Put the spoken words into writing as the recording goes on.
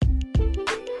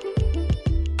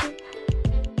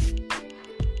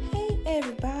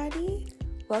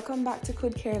Welcome back to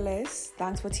Could Care Less.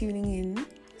 Thanks for tuning in.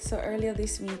 So earlier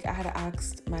this week, I had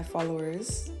asked my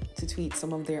followers to tweet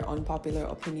some of their unpopular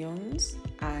opinions,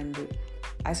 and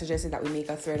I suggested that we make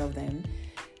a thread of them.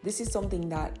 This is something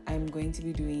that I'm going to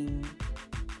be doing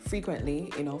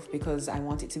frequently enough because I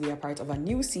want it to be a part of a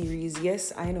new series.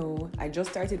 Yes, I know, I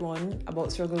just started one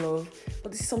about struggle love,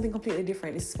 but this is something completely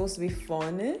different. It's supposed to be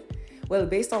fun. Well,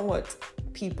 based on what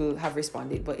people have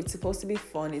responded, but it's supposed to be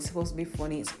fun, it's supposed to be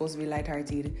funny, it's supposed to be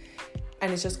lighthearted,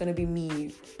 and it's just going to be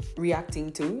me reacting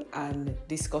to and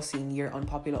discussing your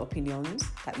unpopular opinions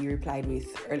that you replied with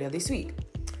earlier this week.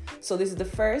 So this is the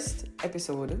first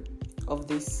episode of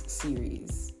this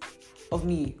series of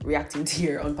me reacting to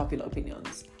your unpopular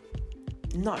opinions.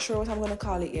 Not sure what I'm going to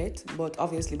call it yet, but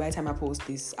obviously by the time I post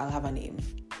this, I'll have a name,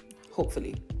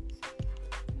 hopefully.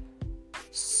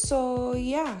 So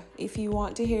yeah, if you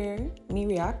want to hear me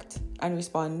react and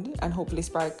respond and hopefully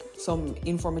spark some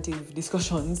informative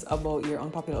discussions about your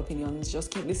unpopular opinions,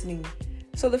 just keep listening.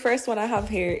 So the first one I have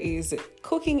here is,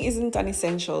 cooking isn't an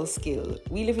essential skill.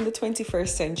 We live in the 21st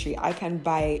century. I can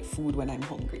buy food when I'm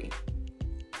hungry.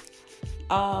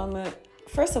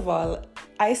 First of all,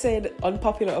 I said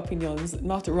unpopular opinions,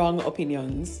 not wrong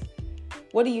opinions.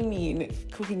 What do you mean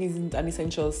cooking isn't an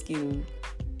essential skill?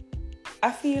 I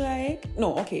feel like,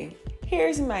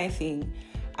 here's my thing.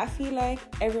 I feel like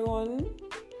everyone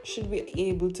should be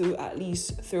able to at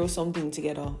least throw something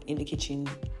together in the kitchen.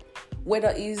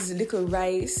 Whether it's little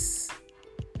rice,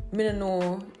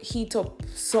 heat up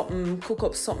something, cook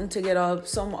up something together,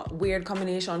 some weird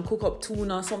combination, cook up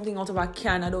tuna, something out of a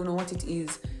can, I don't know what it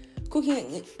is.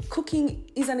 Cooking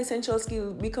is an essential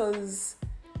skill because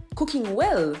cooking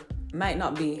well might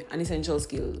not be an essential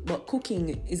skill, but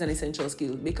cooking is an essential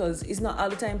skill because it's not all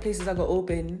the time places are going to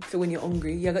open for when you're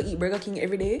hungry. You're going to eat Burger King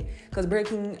every day because Burger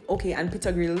King, okay, and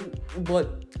Pizza Grill,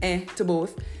 but to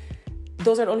both.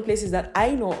 Those are the only places that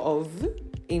I know of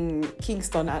in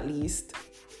Kingston, at least.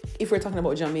 If we're talking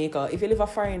about Jamaica, if you live a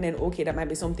foreign, then okay, that might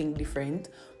be something different.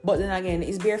 But then again,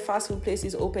 it's bare fast food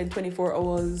places open 24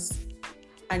 hours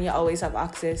and you always have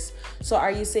access. So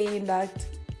are you saying that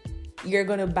you're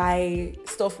gonna buy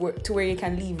stuff to where you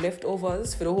can leave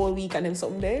leftovers for the whole week and then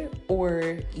something there,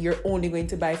 or you're only going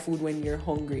to buy food when you're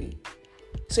hungry?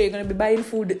 So you're gonna be buying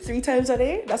food 3 times a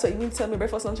day? That's what you mean to tell me?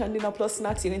 Breakfast, lunch, and dinner plus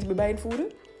snacks, you're going to be buying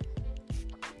food?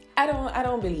 I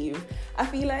don't believe. I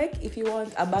feel like if you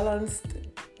want a balanced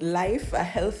life, a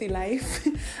healthy life,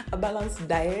 a balanced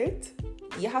diet,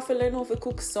 you have to learn how to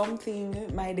cook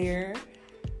something, my dear.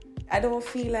 I don't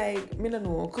feel like,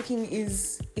 cooking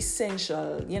is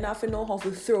essential. You have to know how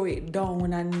to throw it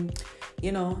down and,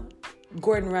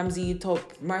 Gordon Ramsay it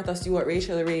up, Martha Stewart,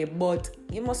 Rachel Ray, but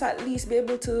you must at least be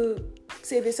able to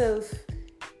save yourself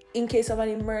in case of an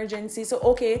emergency. So,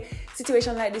 okay,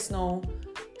 situation like this now,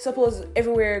 suppose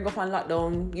everywhere go on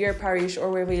lockdown, your parish or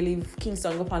wherever you live,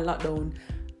 Kingston go on lockdown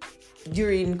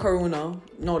during Corona,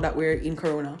 now that we're in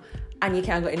Corona, and you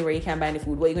can't go anywhere, you can't buy any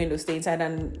food. What are you going to do, stay inside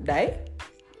and die?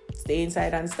 Stay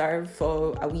inside and starve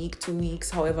for a week, 2 weeks,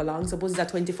 however long. Suppose it's a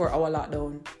 24-hour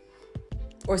lockdown.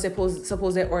 Or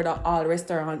suppose they order all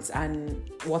restaurants and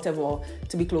whatever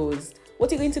to be closed. What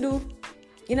are you going to do?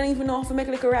 You don't even know how to make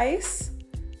like a rice?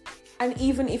 And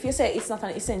even if you say it's not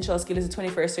an essential skill, it's the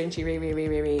 21st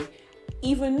century,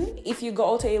 even if you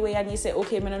go out of your way and you say,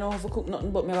 okay, I don't know how to cook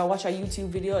nothing but maybe I watch a YouTube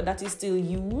video, that is still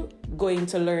you going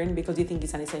to learn because you think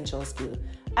it's an essential skill.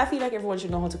 I feel like everyone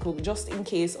should know how to cook just in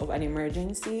case of an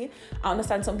emergency. I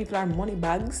understand some people are money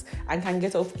bags and can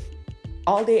get up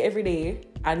all day, every day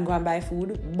and go and buy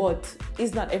food, but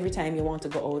it's not every time you want to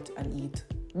go out and eat.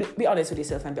 Be honest with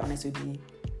yourself and be honest with me.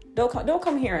 Don't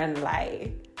come here and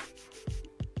lie.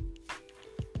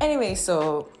 Anyway,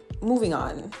 so moving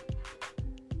on.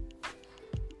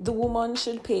 The woman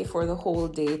should pay for the whole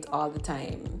date all the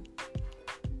time.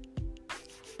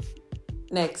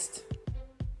 Next.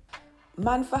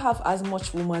 Man for have as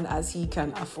much woman as he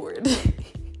can afford.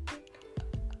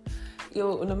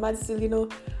 Yo, no mad still,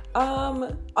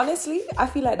 honestly, I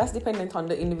feel like that's dependent on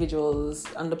the individuals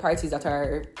and the parties that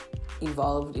are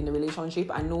involved in the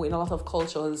relationship. I know in a lot of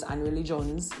cultures and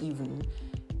religions even,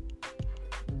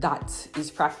 that is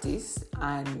practiced,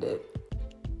 and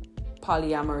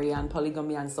polyamory and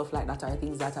polygamy and stuff like that are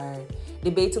things that are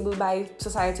debatable by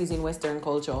societies in Western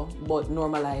culture, but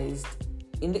normalized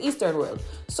in the Eastern world.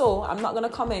 So I'm not going to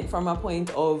comment from a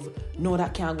point of, no,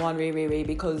 that can't go on way,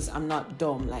 because I'm not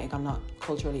dumb. Like, I'm not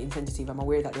culturally insensitive. I'm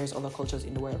aware that there's other cultures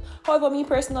in the world. However, me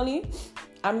personally,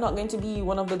 I'm not going to be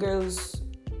one of the girls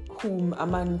whom a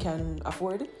man can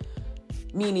afford.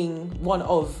 Meaning one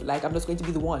of, like, I'm just going to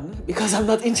be the one because I'm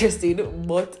not interested.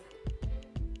 But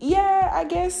yeah, I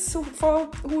guess for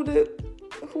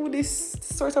who this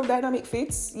sort of dynamic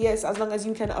fits. Yes, as long as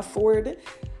you can afford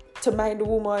to mind the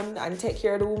woman and take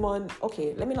care of the woman.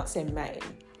 Okay, let me not say mind,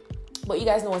 but you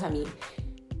guys know what I mean.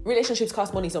 Relationships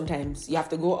cost money sometimes. You have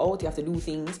to go out, you have to do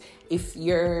things. If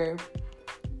your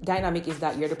dynamic is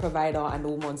that you're the provider and the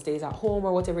woman stays at home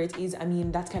or whatever it is, I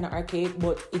mean, that's kind of archaic,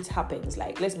 but it happens.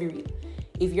 Like, let's be real.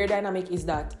 If your dynamic is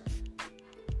that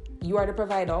you are the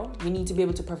provider, you need to be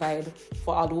able to provide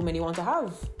for all the women you want to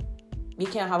have. You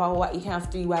can't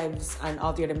have 3 wives and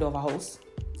all 3 of them don't have a house.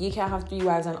 You can't have 3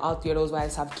 wives and all 3 of those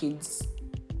wives have kids.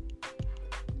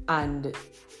 And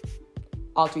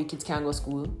all 3 kids can't go to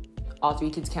school. All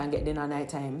 3 kids can't get dinner at night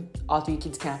time. All 3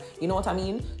 kids can't. You know what I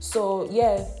mean? So,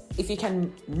 yeah, if you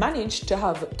can manage to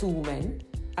have 2 women,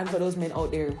 and for those men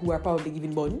out there who are probably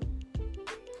giving bun,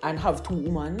 and have 2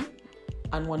 women,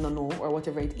 and one no or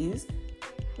whatever it is,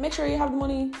 make sure you have the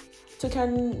money to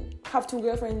can have 2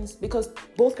 girlfriends, because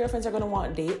both girlfriends are going to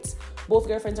want dates. Both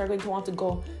girlfriends are going to want to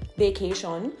go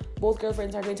vacation. Both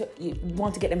girlfriends are going to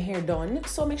want to get them hair done.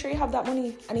 So make sure you have that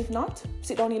money. And if not,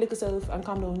 sit down, you look yourself and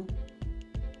calm down.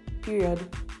 Period.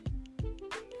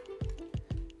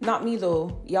 Not me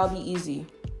though. Y'all be easy.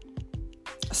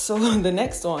 So the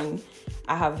next one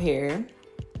I have here.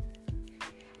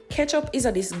 Ketchup is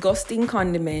a disgusting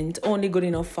condiment, only good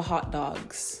enough for hot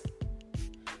dogs.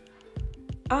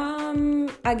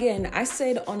 Again, I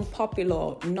said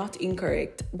unpopular, not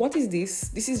incorrect. What is this?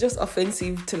 This is just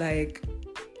offensive to like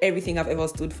everything I've ever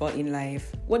stood for in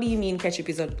life. What do you mean ketchup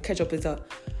is a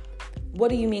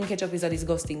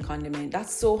disgusting condiment?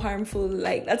 That's so harmful.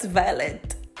 Like, that's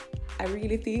violent. I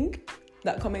really think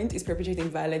that comment is perpetrating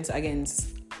violence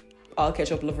against all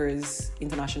ketchup lovers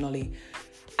internationally.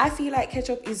 I feel like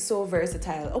ketchup is so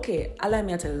versatile. Okay, allow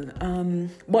me to tell.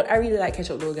 But I really like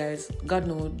ketchup though, guys. God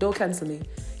no, don't cancel me.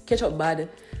 Ketchup bad.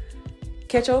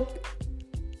 Ketchup,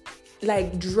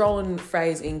 like, drown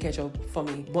fries in ketchup for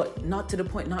me. But not to the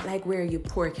point, not like where you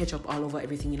pour ketchup all over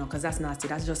everything, you know, because that's nasty.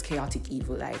 That's just chaotic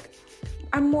evil. Like,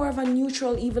 I'm more of a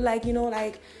neutral evil, like, you know,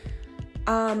 like,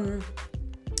 I'll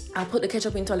put the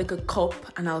ketchup into a little cup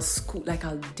and I'll scoop, like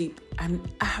I'll dip. And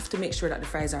I have to make sure that the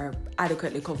fries are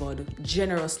adequately covered.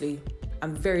 Generously.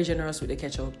 I'm very generous with the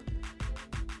ketchup.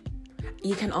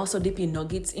 You can also dip your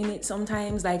nuggets in it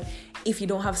sometimes. Like, if you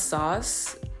don't have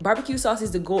sauce, barbecue sauce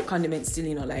is the GOAT condiment still,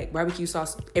 you know, like barbecue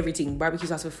sauce, everything. Barbecue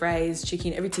sauce for fries,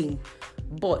 chicken, everything.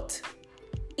 But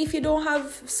if you don't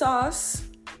have sauce,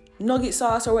 nugget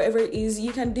sauce or whatever it is,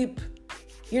 you can dip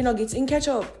your nuggets in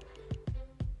ketchup.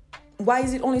 Why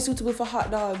is it only suitable for hot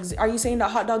dogs? Are you saying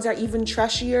that hot dogs are even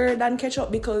trashier than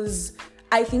ketchup? Because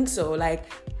I think so. Like,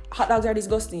 hot dogs are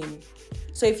disgusting.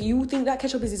 So if you think that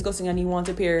ketchup is disgusting and you want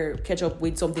to pair ketchup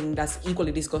with something that's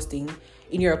equally disgusting,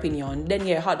 in your opinion, then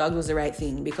yeah, hot dog was the right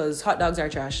thing, because hot dogs are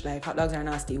trash. Like, hot dogs are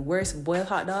nasty. Worst, boiled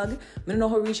hot dog. I don't know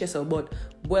how reach yourself, but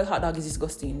boiled hot dog is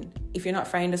disgusting. If you're not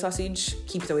frying the sausage,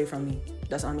 keep it away from me.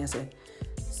 That's all I'm gonna say.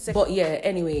 But yeah,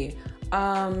 anyway,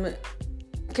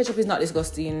 ketchup is not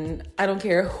disgusting. I don't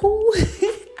care who.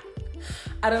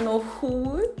 I don't know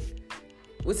who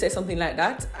would say something like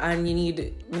that, and you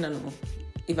need,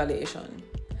 evaluation.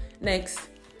 Next,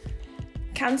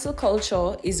 cancel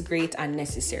culture is great and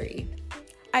necessary.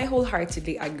 I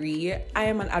wholeheartedly agree. I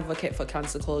am an advocate for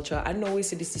cancel culture. I know we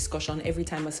see this discussion every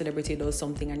time a celebrity does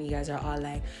something and you guys are all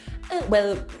like,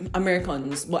 well,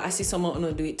 Americans, but I see someone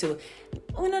who do it too.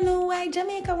 I don't know why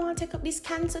Jamaica want to take up this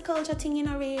cancel culture thing,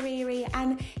 ray.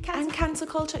 And cancel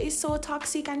culture is so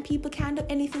toxic and people can't do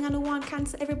anything and they want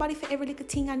cancel everybody for every little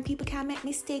thing and people can't make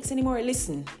mistakes anymore.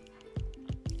 Listen,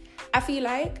 I feel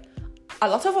like a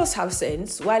lot of us have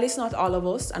sense, while it's not all of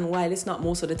us and while it's not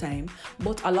most of the time,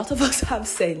 but a lot of us have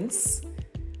sense,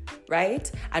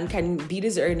 right? And can be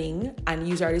discerning and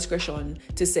use our discretion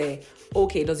to say,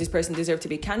 okay, does this person deserve to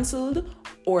be cancelled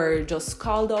or just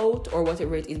called out or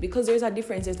whatever it is? Because there's a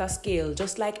difference, there's a scale.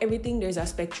 Just like everything, there's a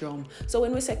spectrum. So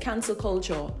when we say cancel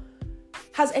culture,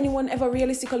 has anyone ever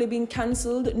realistically been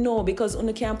cancelled? No, because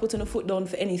you can't put on a foot down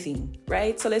for anything,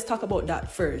 right? So let's talk about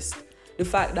that first. The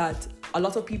fact that a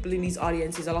lot of people in these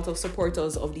audiences, a lot of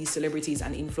supporters of these celebrities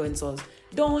and influencers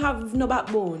don't have no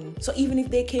backbone. So even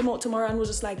if they came out tomorrow and was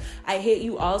just like, I hate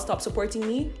you all, stop supporting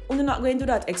me, we're not going to do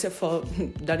that, except for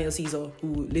Daniel Caesar,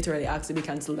 who literally asked to be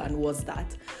cancelled and was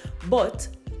that. But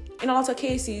in a lot of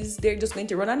cases, they're just going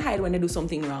to run and hide when they do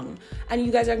something wrong. And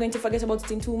you guys are going to forget about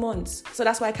it in 2 months. So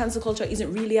that's why cancel culture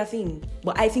isn't really a thing.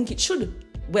 But I think it should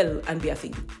well and be a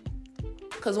thing.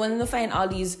 Because when you find all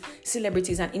these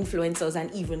celebrities and influencers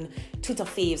and even Twitter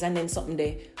faves and then something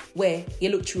there where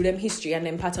you look through them history and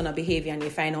them pattern of behavior and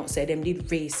you find out, say, them did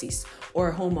racist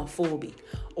or homophobic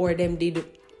or them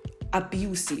did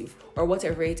abusive or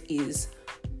whatever it is,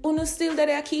 Uno still that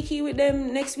they're kiki with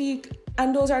them next week,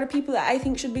 and those are the people that I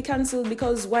think should be cancelled,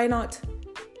 because why not?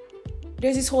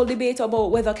 There's this whole debate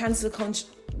about whether or not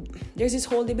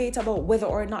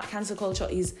cancel culture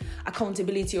is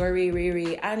accountability or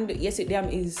ray. And yes, it damn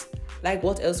is. Like,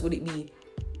 what else would it be?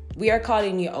 We are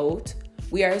calling you out.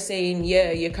 We are saying,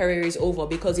 yeah, your career is over,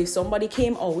 because if somebody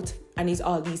came out and is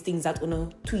all these things that Uno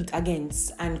tweet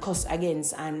against and cuss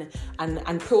against and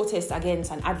protest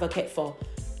against and advocate for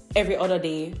every other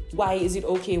day, why is it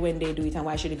okay when they do it and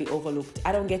why should it be overlooked?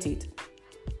 I don't get it.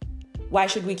 Why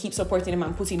should we keep supporting them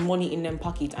and putting money in them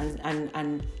pocket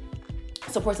and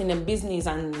supporting them business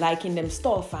and liking them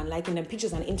stuff and liking them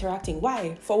pictures and interacting?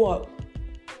 Why? For what?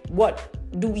 What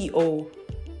do we owe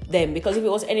them? Because if it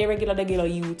was any regular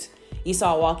youth you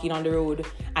saw walking on the road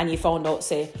and you found out,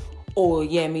 say, oh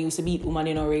yeah, me used to beat woman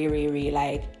in a ray,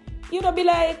 like, you'd be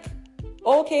like,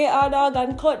 okay, dog,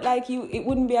 and cut. Like, it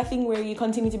wouldn't be a thing where you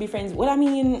continue to be friends. Well, I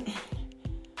mean,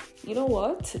 you know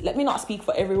what? Let me not speak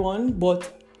for everyone,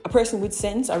 but a person with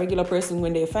sense, a regular person,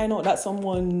 when they find out that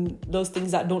someone does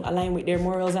things that don't align with their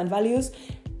morals and values,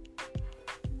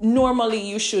 normally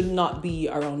you should not be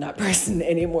around that person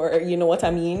anymore. You know what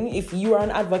I mean? If you are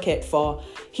an advocate for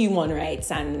human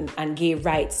rights and gay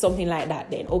rights, something like that,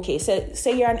 then okay,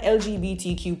 say you're an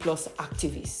LGBTQ plus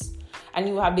activist and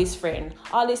you have this friend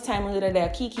all this time under there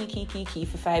key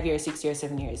for 5 years, 6 years,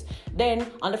 7 years.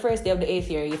 Then on the first day of the 8th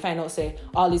year, you find out, say,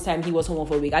 all this time he was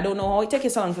homophobic. I don't know how it take you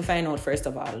so long to find out, first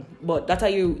of all, but that's how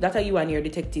you and your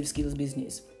detective skills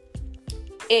business.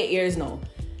 8 years now.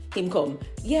 Him come,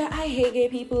 yeah, I hate gay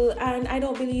people and I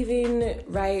don't believe in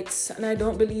rights and I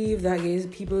don't believe that gay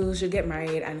people should get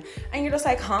married, and you're just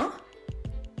like, huh?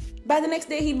 By the next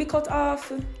day he'd be cut off.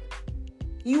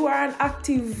 You are an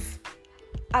active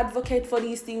advocate for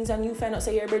these things and you find out,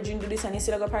 say, your virgin do this and you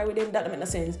still go party with them. That don't make no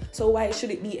sense. So why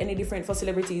should it be any different for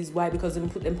celebrities? Why? Because they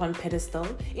put them on pedestal.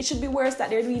 It should be worse that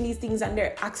they're doing these things and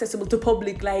they're accessible to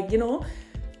public, like, you know,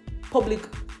 public,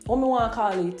 what me want to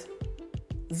call it,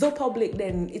 the public.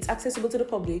 Then it's accessible to the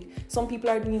public. Some people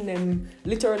are doing them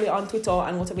literally on Twitter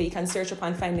and whatever. You can search up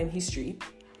and find them history,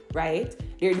 right?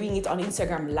 They're doing it on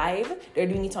Instagram Live. They're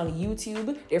doing it on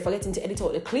YouTube. They're forgetting to edit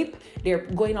out the clip. They're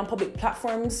going on public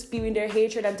platforms, spewing their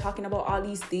hatred and talking about all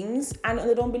these things, and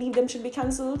they don't believe them should be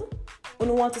cancelled. They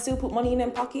don't want to still put money in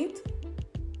them pocket.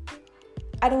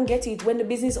 I don't get it. When the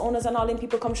business owners and all them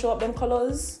people come show up them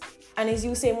colors, and it's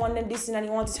you saying one them this and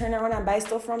you want to turn around and buy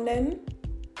stuff from them,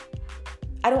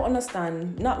 I don't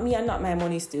understand. Not me and not my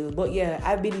money still. But yeah,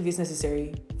 I believe it's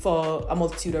necessary for a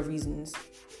multitude of reasons.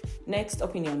 Next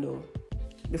opinion though,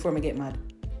 before me get mad.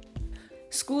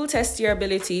 School tests your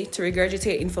ability to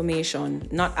regurgitate information,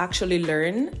 not actually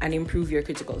learn and improve your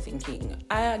critical thinking.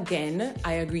 I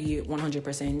agree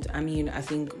 100%. I mean, I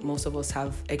think most of us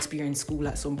have experienced school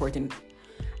at some point in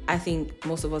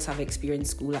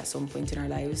our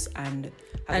lives and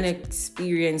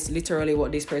experience literally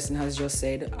what this person has just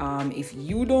said. If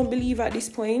you don't believe at this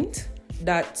point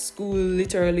that school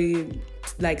literally,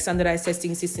 like, standardized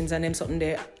testing systems and them something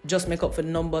there just make up for the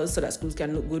numbers so that schools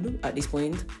can look good at this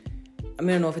point, I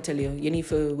don't know if I tell you, you need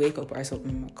to wake up or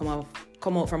something. Come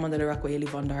out from under the rock where you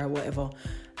live under or whatever.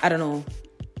 I don't know.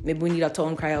 Maybe we need a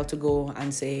town cry out to go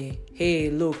and say,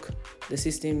 hey, look, the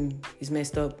system is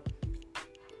messed up.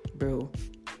 Bro,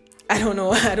 I don't know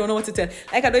what to tell.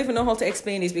 Like, I don't even know how to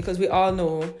explain this, because we all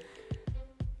know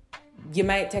you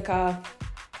might take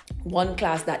one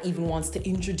class that even wants to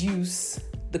introduce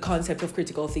the concept of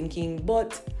critical thinking,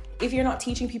 but if you're not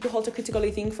teaching people how to critically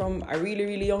think from a really,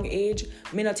 really young age,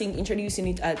 I not think introducing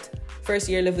it at first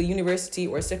year level university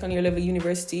or second year level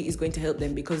university is going to help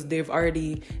them, because they've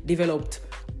already developed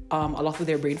a lot of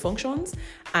their brain functions,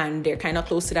 and they're kind of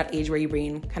close to that age where your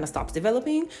brain kind of stops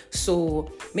developing.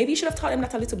 So maybe you should have taught them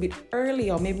that a little bit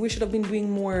earlier. Maybe we should have been doing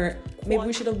more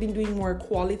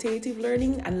qualitative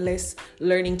learning and less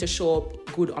learning to show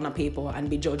up good on a paper and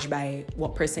be judged by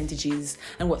what percentages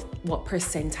and what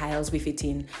percentiles we fit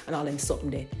in and all them something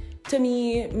there. To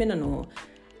me, I don't know.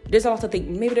 There's a lot of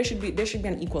things. Maybe there should be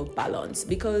an equal balance,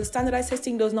 because standardized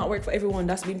testing does not work for everyone.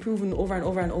 That's been proven over and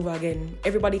over and over again.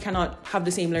 Everybody cannot have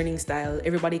the same learning style.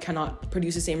 Everybody cannot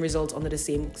produce the same results under the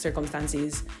same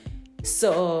circumstances.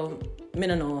 So, I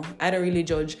don't know. I don't really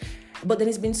judge. But then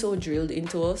it's been so drilled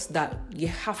into us that you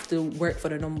have to work for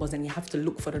the numbers and you have to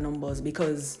look for the numbers,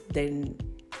 because then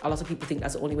a lot of people think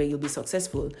that's the only way you'll be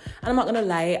successful. And I'm not gonna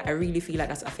lie, I really feel like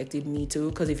that's affected me too,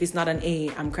 because if it's not an A,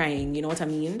 I'm crying, you know what I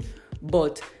mean?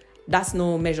 But that's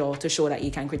no measure to show that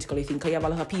you can critically think, because you have a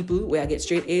lot of people where I get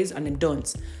straight A's and them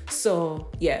don't.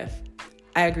 So yeah,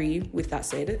 I agree with that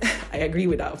said. I agree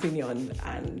with that opinion,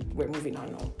 and we're moving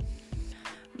on now.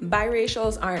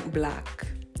 Biracials aren't black.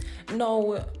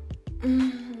 No,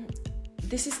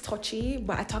 this is touchy,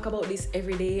 but I talk about this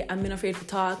every day. I'm not afraid to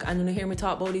talk, and you hear me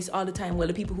talk about this all the time. Well,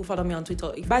 the people who follow me on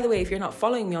Twitter. By the way, if you're not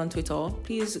following me on Twitter,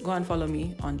 please go and follow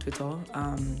me on Twitter,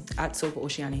 at Soap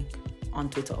Oceanic on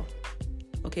Twitter.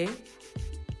 Okay?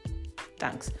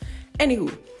 Thanks.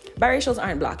 Anywho, biracials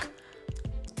aren't black.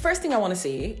 First thing I want to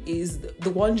say is the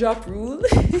one drop rule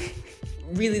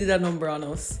really did a number on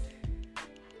us.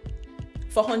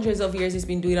 For hundreds of years, it's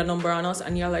been doing a number on us,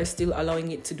 and y'all are still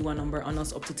allowing it to do a number on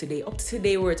us up to today. Up to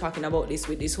today, we're talking about this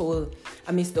with this whole,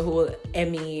 amidst the whole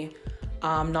Emmy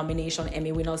nomination,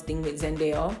 Emmy winners thing with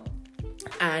Zendaya.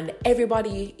 And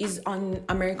everybody is on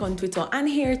American Twitter and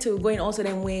here too, going also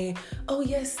them way, oh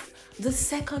yes, the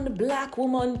second black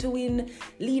woman to win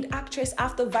lead actress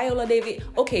after Viola Davis.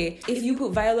 Okay, if you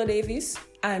put Viola Davis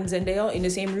and Zendaya in the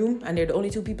same room and they're the only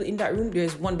two people in that room,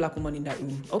 there's one black woman in that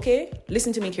room. Okay?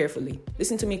 Listen to me carefully.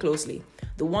 Listen to me closely.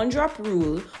 The one drop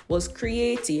rule was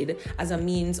created as a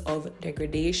means of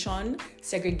degradation,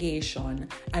 segregation,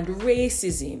 and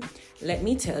racism. Let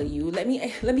me tell you, let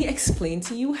me explain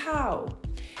to you how.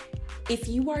 If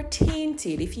you are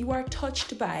tainted, if you are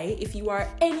touched by, if you are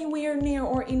anywhere near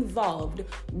or involved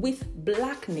with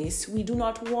blackness, we do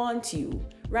not want you,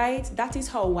 right? That is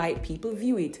how white people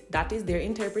view it. That is their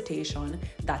interpretation.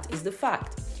 That is the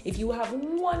fact. If you have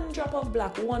one drop of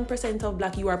black, 1% of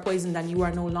black, you are poisoned and you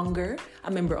are no longer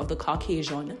a member of the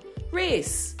Caucasian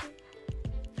race.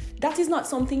 That is not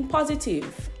something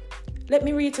positive. Let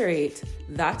me reiterate,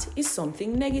 that is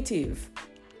something negative.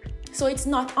 So it's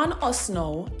not on us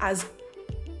now as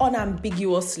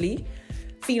unambiguously,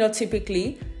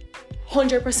 phenotypically,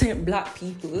 100% black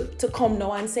people to come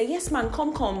now and say, yes man,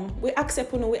 come. We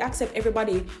accept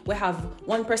everybody. We have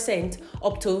 1%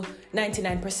 up to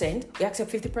 99%. We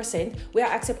accept 50%. We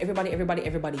accept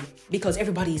everybody. Because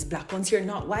everybody is black. Once you're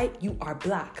not white, you are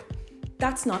black.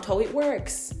 That's not how it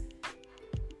works.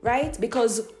 Right?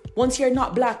 Because once you're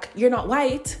not black, you're not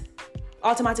white,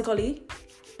 automatically.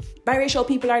 Biracial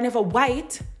people are never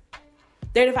white.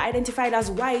 They're never identified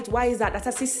as white. Why is that? That's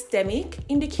a systemic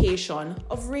indication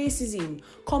of racism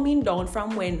coming down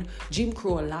from when Jim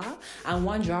Crow law and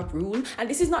one drop rule. And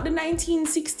this is not the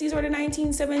 1960s or the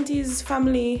 1970s,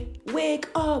 family. Wake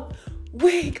up.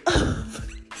 Wake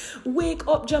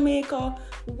up, Jamaica.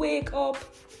 Wake up.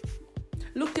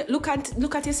 Look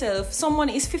at yourself. Someone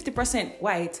is 50%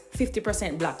 white,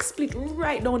 50% black. Split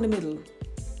right down the middle.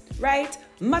 Right?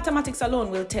 Mathematics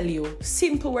alone will tell you.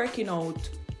 Simple working out.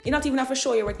 You not even have to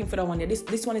show you're working for that one.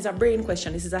 This one is a brain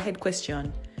question. This is a head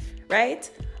question. Right?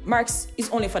 Marks is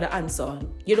only for the answer.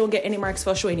 You don't get any marks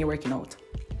for showing you're working out.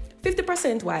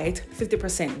 50% white,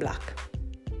 50% black.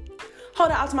 How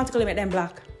that automatically make them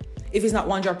black? If it's not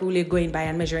one drop rule you're going by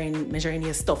and measuring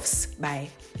your stuffs by.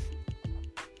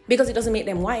 Because it doesn't make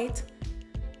them white.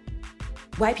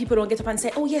 White people don't get up and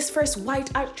say, oh yes, first white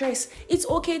actress. It's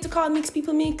okay to call mixed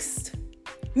people mixed.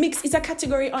 Mixed is a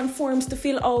category on forms to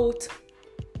fill out.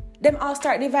 Them all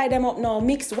start divide them up now.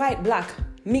 Mixed, white, black.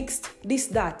 Mixed, this,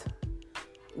 that.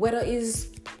 Whether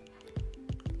is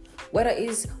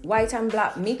white and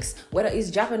black mix, whether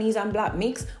is Japanese and black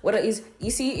mix, whether is,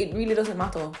 you see, it really doesn't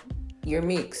matter. You're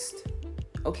mixed.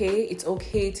 Okay? It's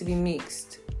okay to be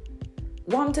mixed.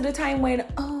 Warm to the time when,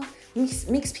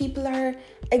 mixed people are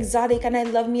exotic and I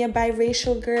love me a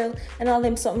biracial girl and all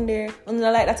them something there. And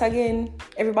not like that again.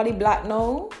 Everybody black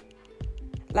now.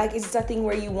 Like, it's a thing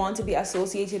where you want to be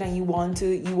associated and you want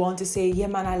to say, yeah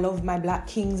man, I love my black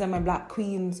kings and my black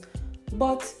queens.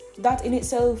 But that in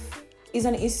itself is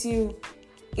an issue.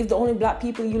 If the only black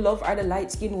people you love are the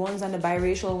light-skinned ones and the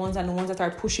biracial ones and the ones that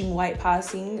are pushing white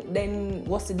passing, then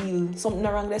what's the deal? Something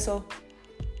wrong there, so?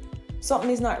 Something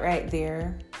is not right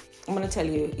there. I'm going to tell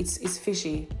you, it's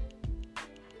fishy.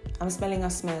 I'm smelling a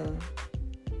smell.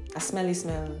 A smelly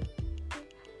smell.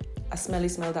 A smelly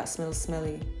smell that smells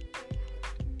smelly.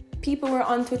 People were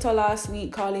on Twitter last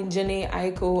week calling Janae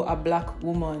Aiko a black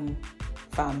woman,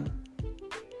 fam.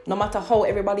 No matter how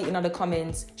everybody in the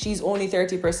comments, she's only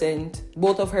 30%.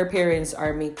 Both of her parents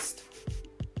are mixed.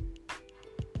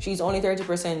 She's only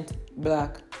 30%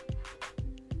 black.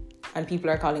 And people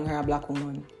are calling her a black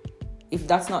woman. If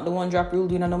that's not the one drop rule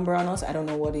doing a number on us, I don't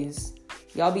know what is.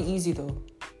 Y'all be easy though.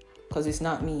 Because it's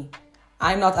not me.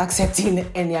 I'm not accepting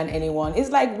any and anyone. It's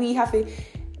like we have to...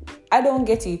 I don't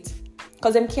get it.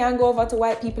 Because them can't go over to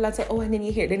white people and say, oh, and then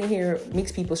you hear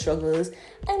mixed people struggles.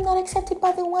 I'm not accepted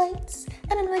by the whites,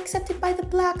 and I'm not accepted by the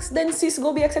blacks. Then sis,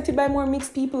 go be accepted by more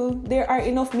mixed people. There are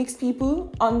enough mixed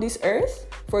people on this earth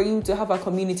for you to have a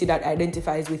community that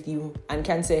identifies with you and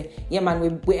can say, yeah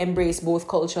man, we embrace both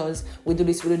cultures. We do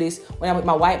this. When I'm with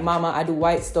my white mama, I do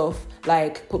white stuff,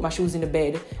 like put my shoes in the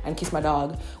bed and kiss my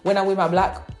dog. When I'm with my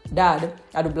black dad,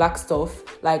 I do black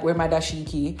stuff, like wear my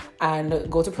dashiki and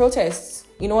go to protests.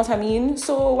 You know what I mean?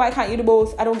 So why can't you do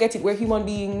both? I don't get it. We're human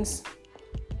beings.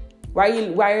 Why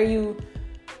are you,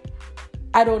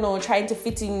 I don't know, trying to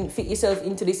fit yourself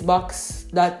into this box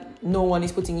that no one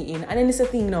is putting you in? And then it's a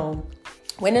thing now.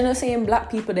 When they're not saying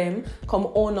black people, them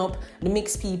come own up the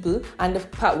mixed people and the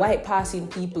white passing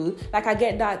people. Like, I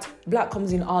get that black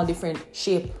comes in all different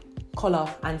shape, color,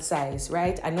 and size,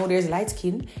 right? I know there's light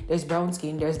skin, there's brown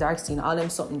skin, there's dark skin, all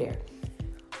them something there.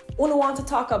 Only want to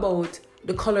talk about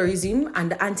the colorism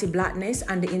and the anti-blackness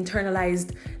and the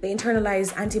internalized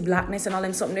anti-blackness and all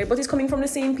them something there, but it's coming from the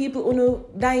same people who know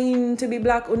dying to be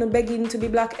black, who know begging to be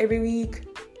black every week,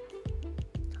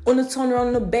 who know turn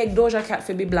around and beg Doja Cat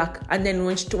to be black, and then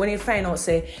when you find out,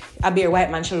 say, I be a white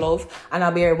man she love, and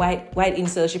I be a white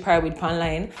incel she pair with pan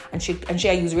line, and she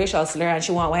use racial slur, and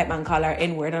she want white man call her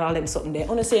N-word and all them something there.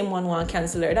 On the same one want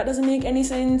cancel her. That doesn't make any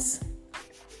sense.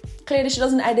 Clearly, she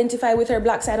doesn't identify with her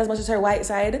black side as much as her white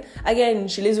side. Again,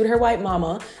 she lives with her white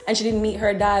mama, and she didn't meet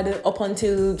her dad up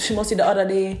until she must see the other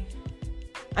day,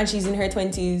 and she's in her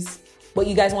 20s. But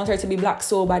you guys want her to be black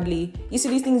so badly. You see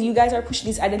these things, you guys are pushing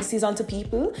these identities onto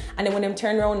people, and then when them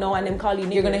turn around now and them call you,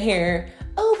 you're gonna hear,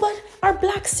 oh, but our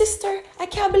black sister, I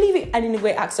can't believe it. And in a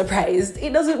way, act surprised.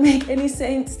 It doesn't make any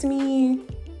sense to me.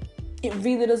 It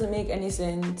really doesn't make any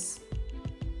sense.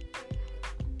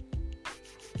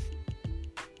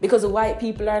 Because the white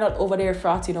people are not over there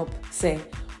frothing up, say,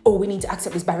 oh, we need to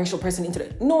accept this biracial person into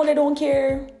the... No, they don't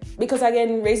care. Because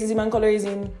again, racism and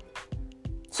colorism.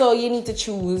 So you need to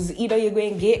choose. Either you're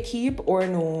going gatekeep or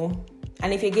no.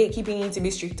 And if you're gatekeeping, you need to be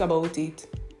strict about it.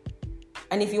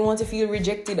 And if you want to feel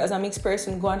rejected as a mixed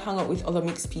person, go and hang out with other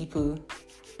mixed people.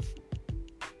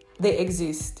 They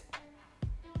exist.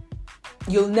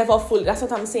 You'll never fully... That's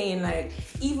what I'm saying. Like,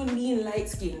 even being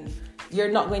light-skinned, you're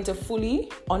not going to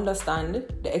fully understand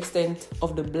the extent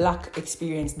of the black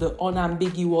experience, the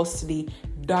unambiguously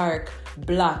dark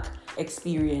black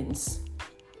experience.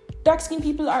 Dark-skinned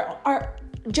people are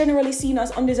generally seen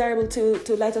as undesirable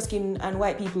to lighter skin and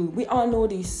white people. We all know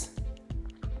this.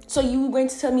 So you're going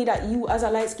to tell me that you as a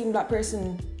light-skinned black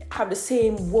person have the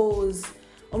same woes?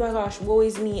 Oh my gosh, woe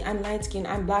is me, I'm light-skinned,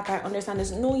 I'm black, I understand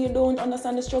this. No, you don't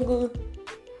understand the struggle.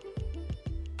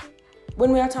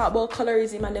 When we are talking about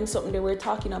colorism and them something that we're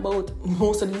talking about,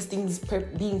 most of these things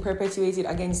being perpetuated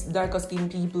against darker skinned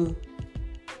people.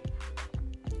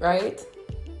 Right?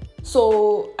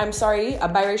 So, I'm sorry, a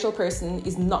biracial person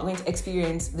is not going to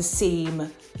experience the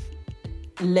same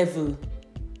level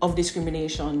of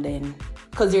discrimination then.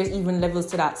 Because there's even levels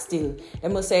to that still. They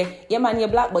must say, yeah man, you're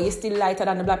black, but you're still lighter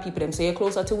than the black people. Them, so you're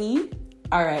closer to we?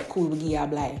 Alright, cool, we give you a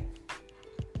blind.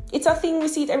 It's a thing, we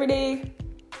see it every day.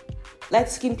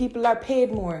 Light-skinned people are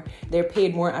paid more. They're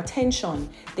paid more attention.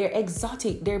 They're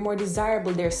exotic. They're more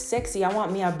desirable. They're sexy. I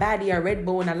want me a baddie, a red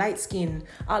bone, a light skin.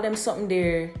 All them something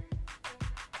there.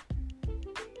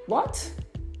 What?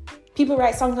 People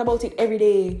write songs about it every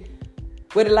day.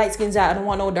 Where the light skins are, I don't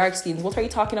want no dark skins. What are you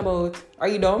talking about? Are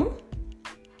you dumb?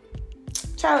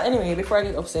 Child, anyway, before I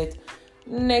get upset.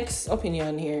 Next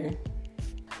opinion here.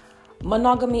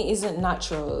 Monogamy isn't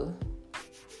natural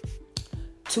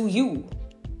to you.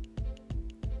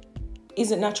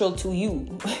 Isn't natural to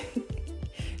you.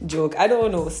 Joke. I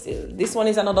don't know still. This one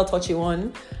is another touchy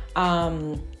one.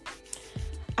 I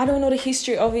don't know the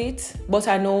history of it, but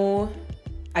I know,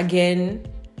 again,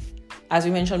 as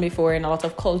we mentioned before, in a lot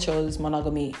of cultures,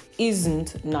 monogamy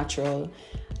isn't natural.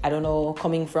 I don't know,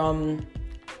 coming from,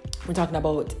 we're talking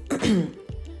about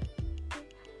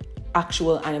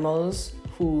actual animals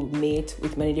who mate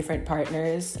with many different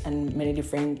partners and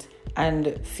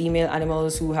female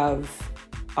animals who have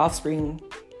offspring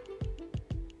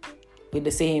with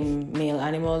the same male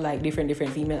animal, like different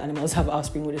female animals have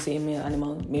offspring with the same male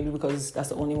animal, maybe because that's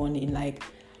the only one in like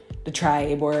the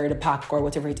tribe or the pack or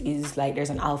whatever it is. Like there's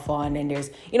an alpha and then there's,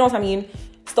 you know what I mean,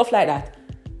 stuff like that.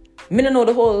 Me don't know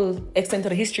the whole extent of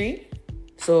the history,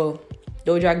 so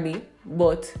don't drag me,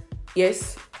 but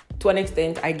yes, to an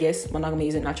extent, I guess monogamy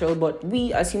isn't natural, but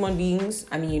we as human beings,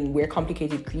 I mean, we're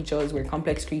complicated creatures, we're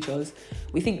complex creatures.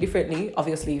 We think differently,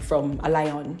 obviously, from a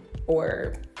lion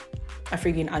or a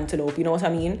friggin' antelope, you know what I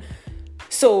mean?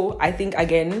 So I think,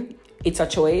 again, It's a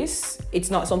choice. It's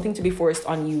not something to be forced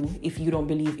on you if you don't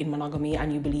believe in monogamy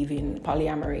and you believe in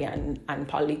polyamory and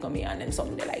polygamy and then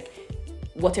something like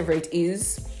whatever it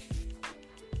is,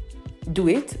 do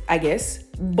it, I guess.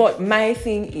 But my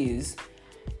thing is,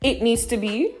 it needs to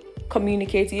be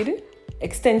communicated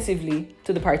extensively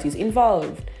to the parties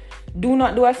involved. Do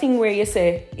not do a thing where you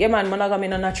say, yeah man, monogamy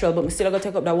not natural, but me still gotta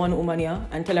take up that one woman here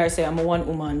and tell her say I'm a one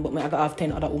woman, but me I gotta have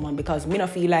 10 other women because me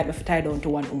not feel like me tie down to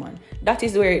one woman. That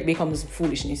is where it becomes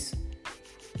foolishness.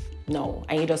 No,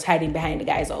 and you're just hiding behind the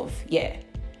guise of, yeah,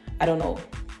 I don't know.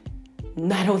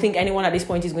 I don't think anyone at this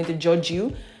point is going to judge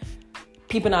you.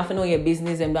 People not have to know your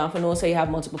business, them don't have to know say you have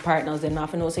multiple partners, them not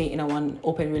have to know say you're in a one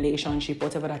open relationship,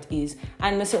 whatever that is.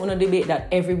 And me say on a debate that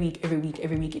every week,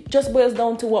 it just boils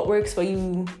down to what works for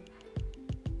you.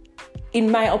 In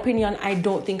my opinion, I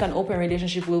don't think an open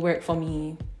relationship will work for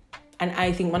me. And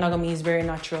I think monogamy is very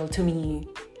natural to me.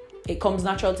 It comes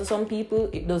natural to some people,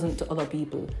 it doesn't to other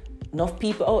people. Enough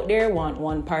people out there want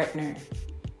one partner.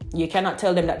 You cannot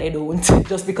tell them that they don't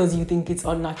just because you think it's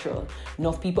unnatural.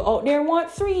 Enough people out there want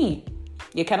 3.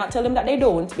 You cannot tell them that they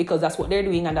don't because that's what they're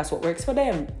doing and that's what works for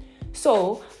them.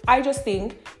 So I just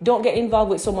think don't get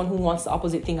involved with someone who wants the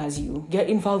opposite thing as you. Get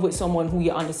involved with someone who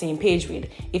you're on the same page with.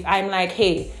 If I'm like,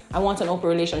 hey, I want an open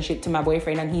relationship to my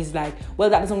boyfriend and he's like, well,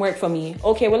 that doesn't work for me.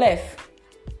 Okay, well,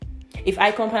 if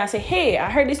I come and I say, hey, I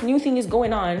heard this new thing is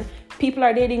going on. People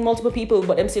are dating multiple people,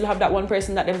 but them still have that one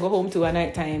person that them go home to at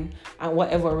night time and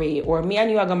whatever rate. Or me and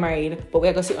you are gonna married, but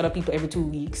we're gonna see other people every 2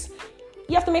 weeks.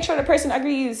 You have to make sure the person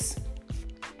agrees.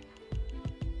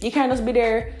 You can't just be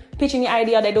there pitching the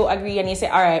idea they don't agree and you say,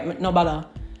 all right, no bother.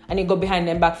 And you go behind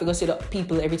them back for go see the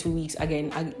people every 2 weeks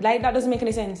again. Like, that doesn't make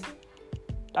any sense.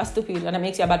 That's stupid and that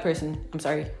makes you a bad person. I'm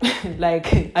sorry.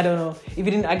 Like, I don't know. If you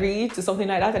didn't agree to something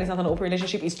like that and it's not an open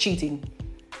relationship, it's cheating.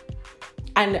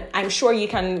 And I'm sure you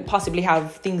can possibly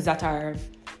have things that are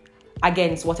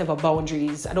against whatever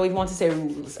boundaries. I don't even want to say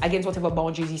rules. Against whatever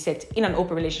boundaries you set in an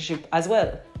open relationship as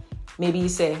well. Maybe you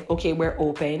say, okay, we're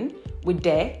open, we're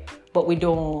there, but we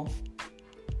don't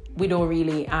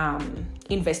really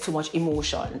invest too much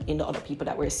emotion in the other people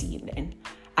that we're seeing then.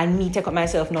 And me take up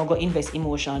myself now go invest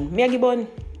emotion. Me a give on.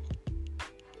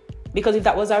 Because if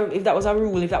that was a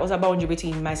rule, if that was a boundary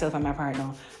between myself and my partner,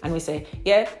 and we say,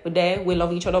 yeah, we're there, we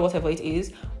love each other, whatever it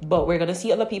is, but we're gonna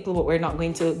see other people, but we're not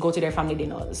going to go to their family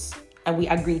dinners. And we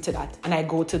agree to that. And I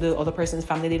go to the other person's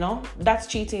family dinner, that's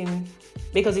cheating.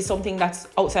 Because it's something that's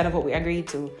outside of what we agreed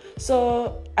to.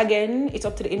 So again, it's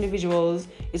up to the individuals,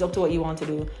 it's up to what you want to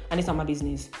do, and it's not my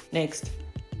business. Next.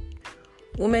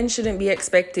 Women shouldn't be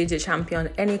expected to champion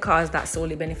any cause that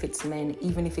solely benefits men,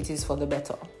 even if it is for the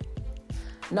better.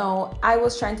 Now, I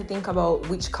was trying to think about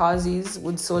which causes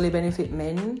would solely benefit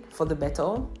men for the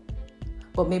better.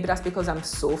 But maybe that's because I'm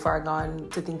so far gone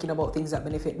to thinking about things that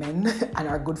benefit men and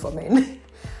are good for men.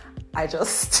 I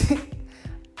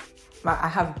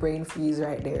have brain freeze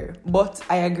right there. But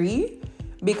I agree,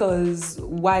 because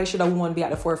why should a woman be at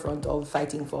the forefront of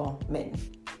fighting for men?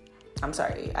 I'm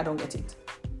sorry, I don't get it.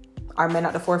 Are men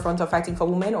at the forefront of fighting for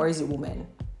women, or is it women?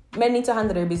 Men need to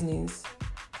handle their business.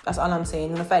 That's all I'm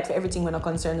saying. When I fight for everything when I'm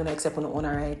concerned, when I accept when I own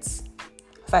our rights.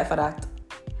 Fight for that.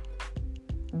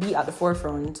 Be at the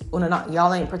forefront.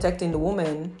 Y'all ain't protecting the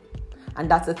woman. And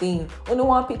that's the thing. You don't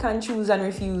want to pick and choose and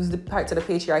refuse the parts of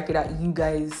the patriarchy that you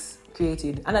guys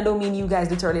created. And I don't mean you guys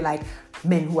literally like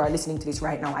men who are listening to this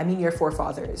right now. I mean your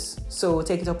forefathers. So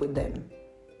take it up with them.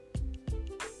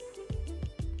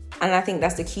 And I think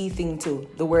that's the key thing too.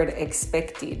 The word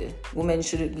expected. Women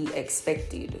shouldn't be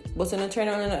expected. But in a turn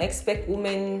around and expect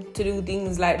women to do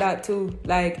things like that too.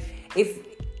 Like if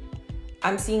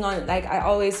I'm seeing on, like I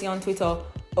always see on Twitter,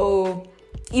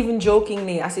 even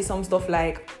jokingly, I see some stuff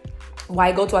like,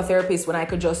 why go to a therapist when I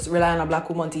could just rely on a black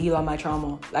woman to heal all my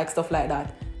trauma? Like stuff like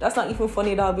that. That's not even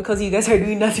funny at all, because you guys are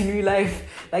doing that in real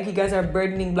life. Like you guys are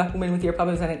burdening black women with your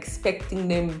problems and expecting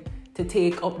them to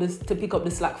pick up the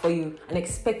slack for you and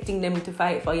expecting them to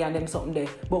fight for you and them something there.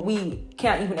 But we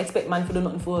can't even expect man to do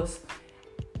nothing for us.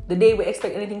 The day we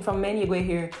expect anything from men, you go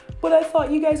here, but I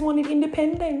thought you guys wanted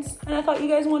independence, and I thought you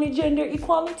guys wanted gender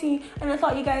equality, and I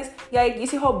thought you guys, like, you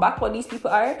see how backward these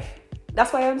people are?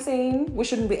 That's why I'm saying we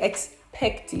shouldn't be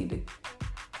expected.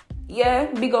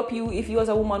 Yeah, big up you if you as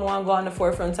a woman want to go on the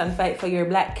forefront and fight for your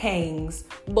black kings,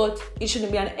 but it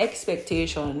shouldn't be an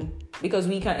expectation, because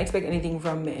we can't expect anything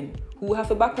from men. Who have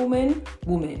to back women?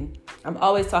 Women. I'm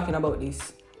always talking about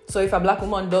this. So if a black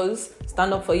woman does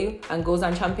stand up for you and goes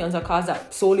and champions a cause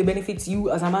that solely benefits you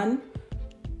as a man,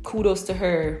 kudos to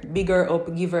her, big her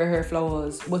up, give her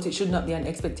flowers, but it should not be an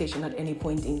expectation at any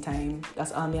point in time.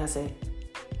 That's all me I say.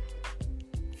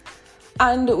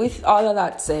 And with all of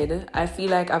that said, I feel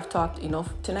like I've talked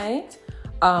enough tonight.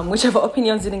 Whichever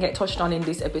opinions didn't get touched on in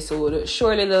this episode,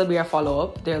 surely there'll be a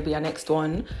follow-up. There'll be a next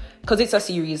one. Because it's a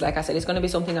series, like I said, it's going to be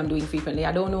something I'm doing frequently.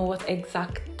 I don't know what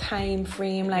exact time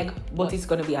frame, but it's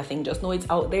going to be a thing. Just know it's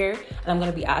out there. And I'm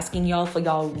going to be asking y'all for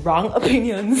y'all wrong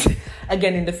opinions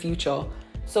again in the future.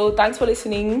 So thanks for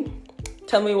listening.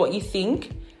 Tell me what you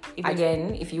think.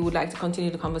 If you would like to continue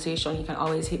the conversation, you can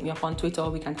always hit me up on Twitter.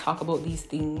 We can talk about these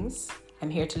things. I'm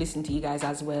here to listen to you guys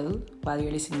as well while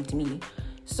you're listening to me.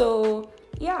 So,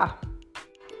 yeah.